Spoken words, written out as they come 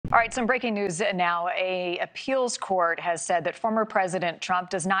All right, some breaking news now. An appeals court has said that former President Trump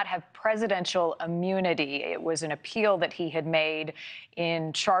does not have presidential immunity. It was an appeal that he had made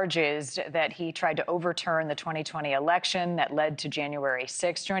in charges that he tried to overturn the 2020 election that led to January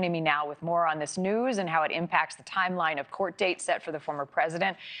 6th. Joining me now with more on this news and how it impacts the timeline of court dates set for the former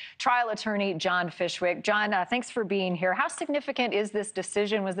president, trial attorney John Fishwick. John, thanks for being here. How significant is this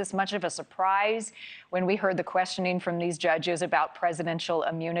decision? Was this much of a surprise when we heard the questioning from these judges about presidential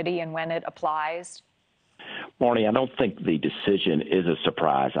immunity and when it applies? Marni, I don't think the decision is a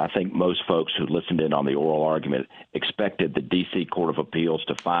surprise. I think most folks who listened in on the oral argument expected the D.C. Court of Appeals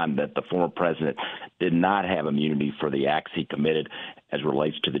to find that the former president did not have immunity for the acts he committed as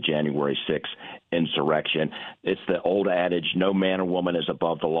relates to the January 6th insurrection. It's the old adage, no man or woman is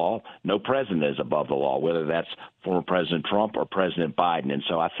above the law. No president is above the law, whether that's former President Trump or President Biden. And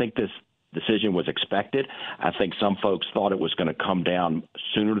so I think this decision was expected. I think some folks thought it was going to come down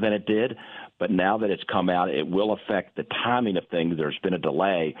sooner than it did. But now that it's come out, it will affect the timing of things. There's been a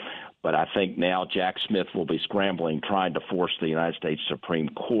delay. But I think now Jack Smith will be scrambling, trying to force the United States Supreme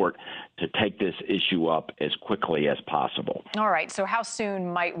Court to take this issue up as quickly as possible. All right. So how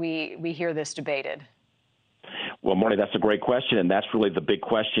soon might we hear this debated? Well, Marni, that's a great question, and that's really the big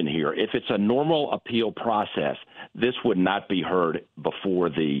question here. If it's a normal appeal process, this would not be heard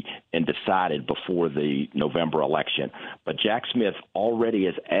and decided before the November election. But Jack Smith already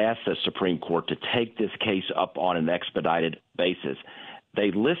has asked the Supreme Court to take this case up on an expedited basis.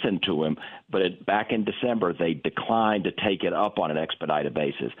 They listened to him, but back in December, they declined to take it up on an expedited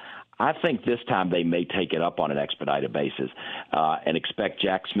basis. I think this time they may take it up on an expedited basis and expect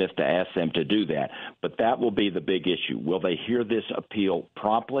Jack Smith to ask them to do that. But that will be the big issue. Will they hear this appeal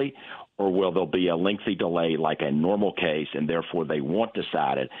promptly, or will there be a lengthy delay like a normal case, and therefore they won't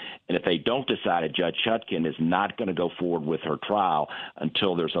decide it? And if they don't decide it, Judge Chutkan is not going to go forward with her trial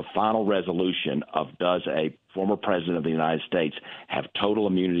until there's a final resolution of does a former president of the United States have total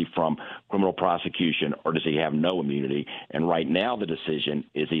immunity from criminal prosecution, or does he have no immunity? And right now the decision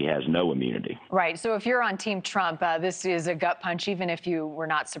is he has no immunity. Right. So if you're on Team Trump, this is a gut punch, even if you were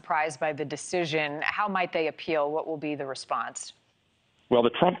not surprised by the decision. How might they appeal? What will be the response? Well, the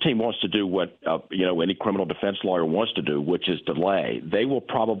Trump team wants to do what, any criminal defense lawyer wants to do, which is delay. They will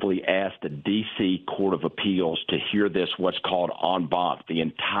probably ask the D.C. Court of Appeals to hear this, what's called en banc, the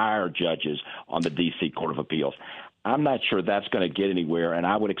entire judges on the D.C. Court of Appeals. I'm not sure that's going to get anywhere, and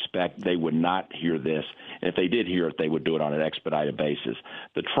I would expect they would not hear this. And if they did hear it, they would do it on an expedited basis.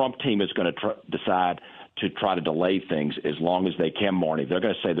 The Trump team is going to decide to try to delay things as long as they can, Marni. They're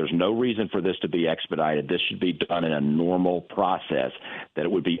going to say there's no reason for this to be expedited. This should be done in a normal process, that it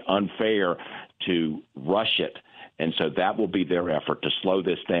would be unfair to rush it. And so that will be their effort to slow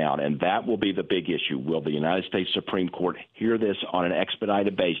this down. And that will be the big issue. Will the United States Supreme Court hear this on an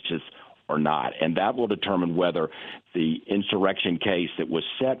expedited basis or not? And that will determine whether the insurrection case that was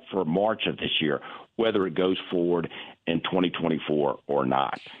set for March of this year, whether it goes forward in 2024 or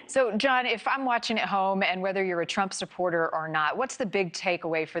not. So, John, if I'm watching at home, and whether you're a Trump supporter or not, what's the big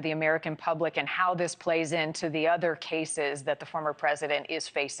takeaway for the American public and how this plays into the other cases that the former president is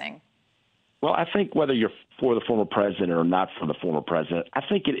facing? Well, I think whether you're for the former president or not for the former president, I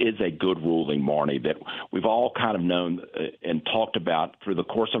think it is a good ruling, Marni, that we've all kind of known and talked about through the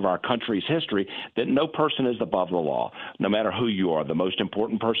course of our country's history, that no person is above the law, no matter who you are. The most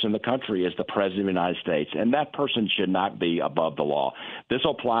important person in the country is the president of the United States, and that person should not be above the law. This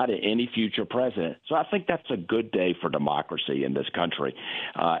will apply to any future president. So I think that's a good day for democracy in this country.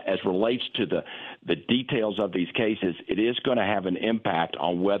 As relates to the details of these cases, it is going to have an impact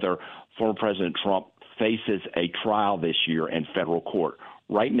on whether former President Trump faces a trial this year in federal court.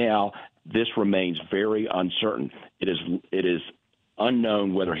 Right now, this remains very uncertain. It is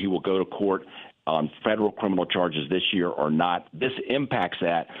unknown whether he will go to court on federal criminal charges this year or not. This impacts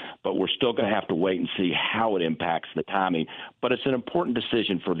that, but we're still going to have to wait and see how it impacts the timing. But it's an important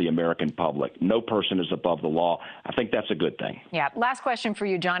decision for the American public. No person is above the law. I think that's a good thing. Yeah. Last question for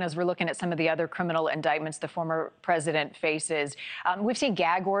you, John, as we're looking at some of the other criminal indictments the former president faces. We've seen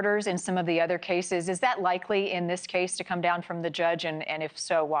gag orders in some of the other cases. Is that likely in this case to come down from the judge? And if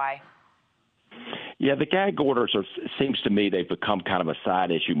so, why? Yeah, the gag orders seems to me they've become kind of a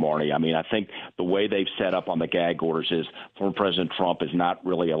side issue, Marni. I mean, I think the way they've set up on the gag orders is former President Trump is not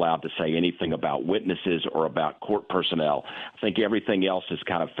really allowed to say anything about witnesses or about court personnel. I think everything else is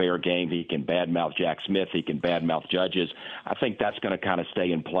kind of fair game. He can badmouth Jack Smith. He can badmouth judges. I think that's going to kind of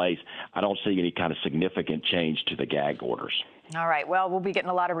stay in place. I don't see any kind of significant change to the gag orders. All right. Well, we'll be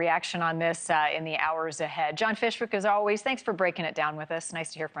getting a lot of reaction on this in the hours ahead. John Fishwick, as always, thanks for breaking it down with us.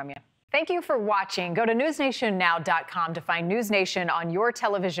 Nice to hear from you. Thank you for watching. Go to newsnationnow.com to find NewsNation on your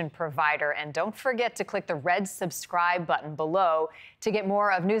television provider. And don't forget to click the red subscribe button below to get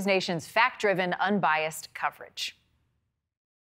more of NewsNation's fact-driven, unbiased coverage.